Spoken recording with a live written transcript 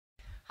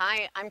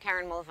Hi, I'm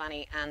Karen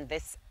Mulvaney, and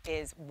this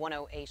is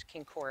 108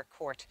 Kincora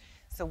Court.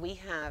 So we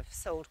have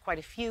sold quite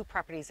a few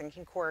properties in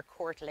Kincora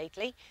Court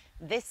lately.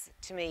 This,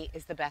 to me,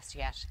 is the best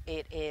yet.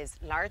 It is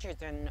larger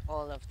than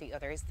all of the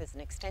others. There's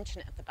an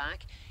extension at the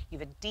back. You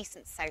have a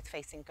decent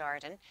south-facing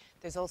garden.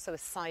 There's also a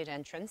side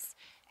entrance.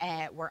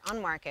 We're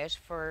on market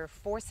for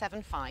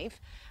 475,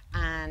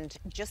 and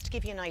just to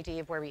give you an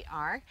idea of where we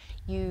are,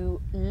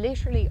 you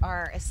literally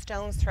are a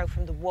stone's throw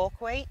from the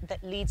walkway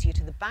that leads you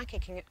to the back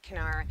of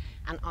Kincora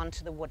and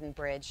onto the wooden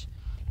bridge.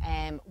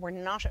 We're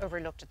not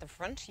overlooked at the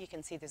front. You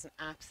can see there's an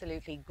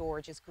absolutely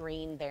gorgeous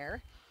green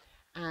there,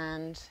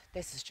 and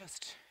this is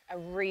just a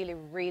really,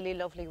 really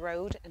lovely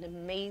road, an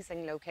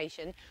amazing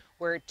location.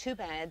 We're 2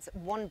 beds,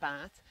 1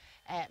 bath,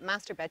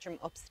 master bedroom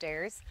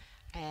upstairs.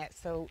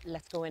 So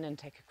let's go in and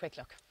take a quick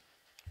look.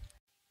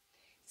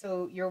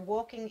 So you're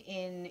walking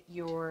in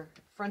your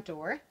front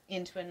door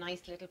into a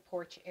nice little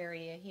porch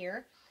area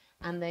here,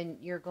 and then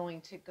you're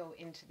going to go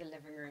into the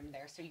living room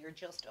there. So you're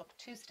just up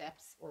 2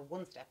 steps, or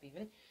 1 step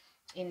even,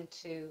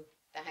 into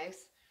the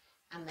house.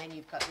 And then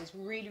you've got this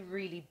really,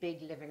 really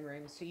big living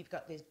room. So you've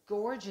got this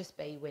gorgeous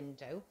bay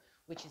window,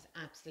 which is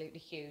absolutely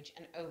huge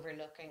and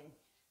overlooking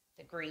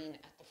the green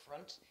at the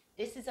front.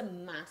 This is a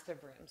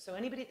massive room. So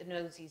anybody that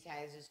knows these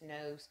houses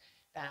knows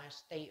that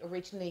they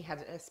originally had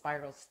a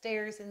spiral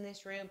stairs in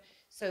this room.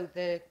 So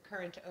the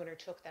current owner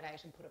took that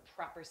out and put a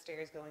proper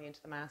stairs going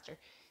into the master.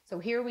 So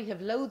here we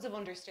have loads of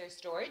understairs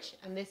storage,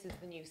 and this is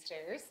the new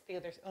stairs, the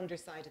other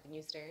underside of the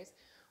new stairs.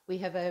 We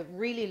have a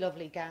really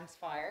lovely gas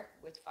fire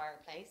with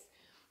fireplace.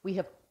 We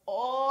have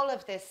all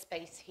of this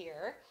space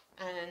here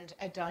and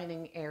a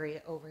dining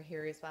area over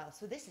here as well.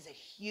 So this is a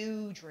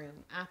huge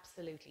room,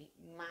 absolutely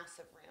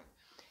massive room.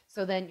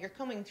 So then you're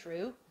coming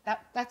through,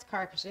 that's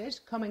carpeted,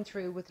 coming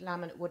through with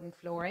laminate wooden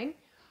flooring.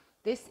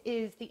 This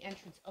is the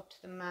entrance up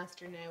to the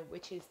master now,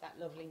 which is that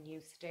lovely new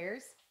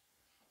stairs,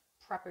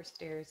 proper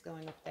stairs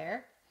going up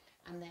there.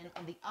 And then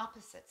on the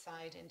opposite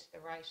side into the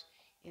right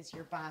is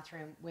your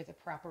bathroom with a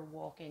proper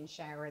walk-in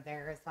shower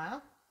there as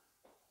well,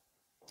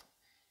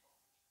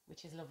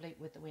 which is lovely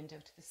with the window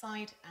to the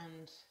side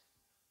and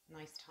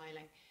nice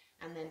tiling.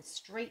 And then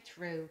straight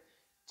through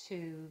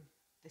to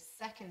the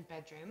second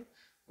bedroom,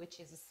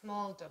 which is a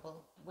small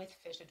double with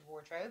fitted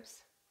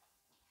wardrobes.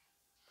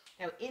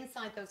 Now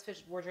inside those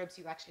fitted wardrobes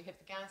you actually have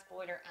the gas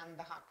boiler and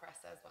the hot press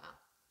as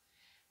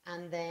well.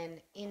 And then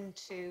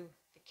into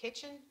the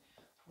kitchen,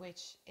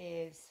 which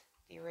is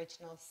the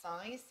original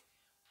size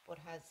but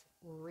has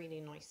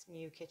really nice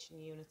new kitchen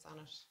units on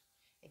it,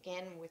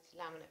 again with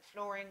laminate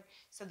flooring.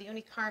 So the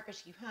only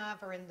carpet you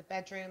have are in the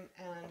bedroom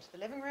and the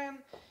living room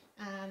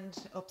and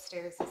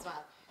upstairs as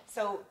well.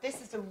 So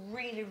this is a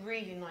really,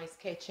 really nice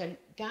kitchen,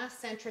 gas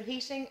central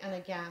heating and a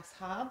gas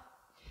hob.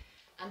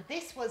 And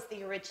this was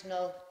the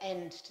original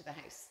end to the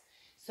house.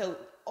 So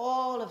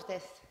all of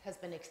this has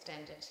been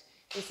extended.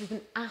 This is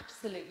an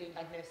absolutely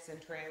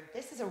magnificent room.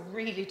 This is a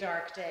really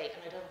dark day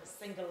and I don't have a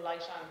single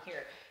light on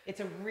here.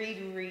 It's a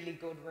really, really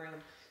good room.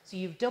 So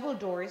you've double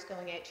doors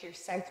going out to your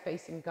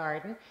south-facing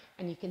garden,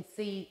 and you can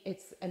see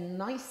it's a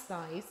nice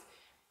size.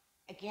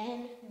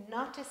 Again,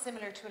 not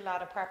dissimilar to a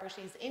lot of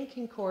properties in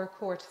Kincora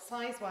Court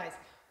size-wise,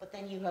 but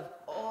then you have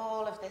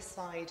all of this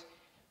side,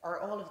 or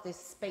all of this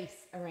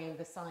space around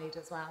the side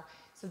as well.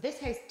 So this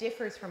house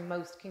differs from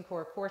most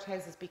Kincora Court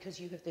houses because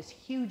you have this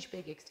huge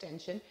big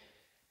extension,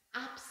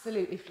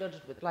 absolutely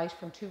flooded with light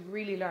from 2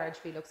 really large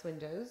Velux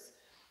windows.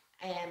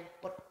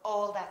 But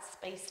all that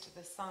space to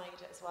the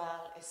side as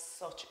well is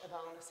such a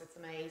bonus, it's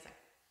amazing.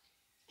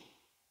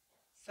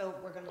 So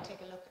we're going to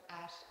take a look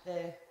at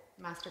the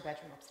master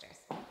bedroom upstairs.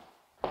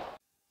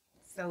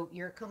 So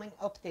you're coming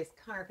up this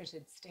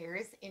carpeted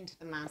stairs into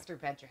the master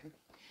bedroom,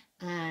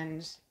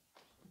 and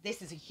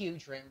this is a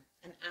huge room,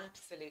 an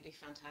absolutely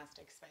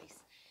fantastic space.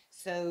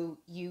 So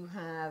you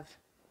have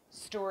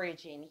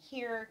storage in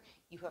here,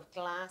 you have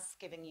glass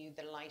giving you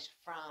the light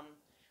from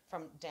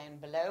down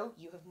below.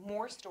 You have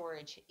more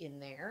storage in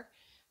there,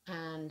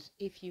 and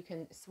if you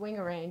can swing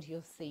around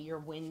you'll see your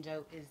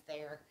window is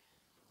there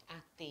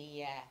at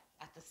the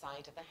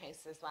side of the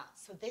house as well.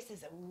 So this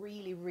is a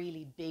really,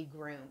 really big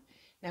room.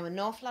 Now an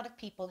awful lot of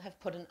people have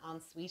put an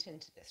ensuite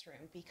into this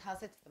room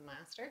because it's the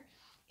master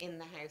in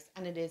the house,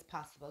 and it is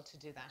possible to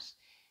do that.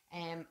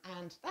 And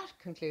that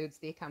concludes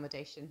the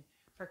accommodation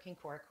for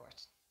Kincora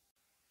Court.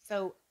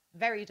 So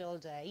very dull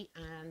day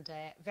and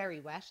very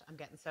wet. I'm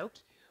getting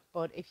soaked.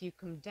 But if you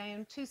come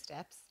down 2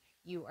 steps,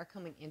 you are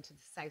coming into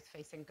the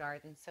south-facing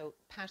garden. So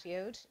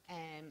patioed,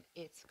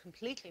 it's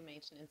completely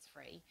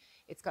maintenance-free.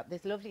 It's got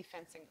this lovely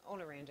fencing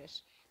all around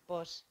it,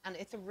 and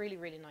it's a really,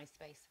 really nice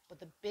space. But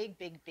the big,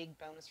 big, big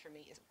bonus for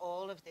me is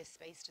all of this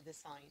space to the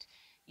side.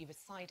 You have a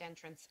side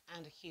entrance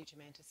and a huge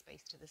amount of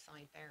space to the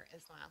side there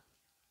as well.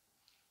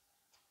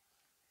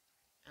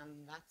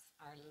 And that's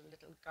our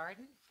little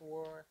garden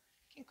for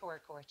Kincora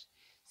Court.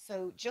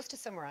 So just to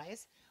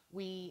summarise,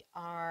 we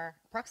are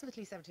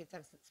approximately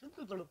 77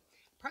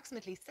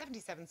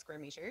 square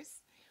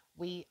metres.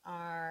 We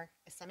are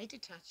a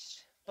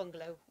semi-detached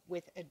bungalow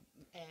with a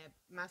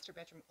master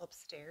bedroom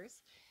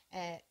upstairs,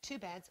 2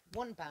 beds,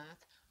 1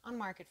 bath, on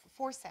market for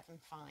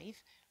 475.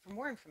 For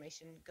more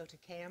information, go to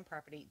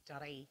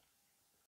kmproperty.ie.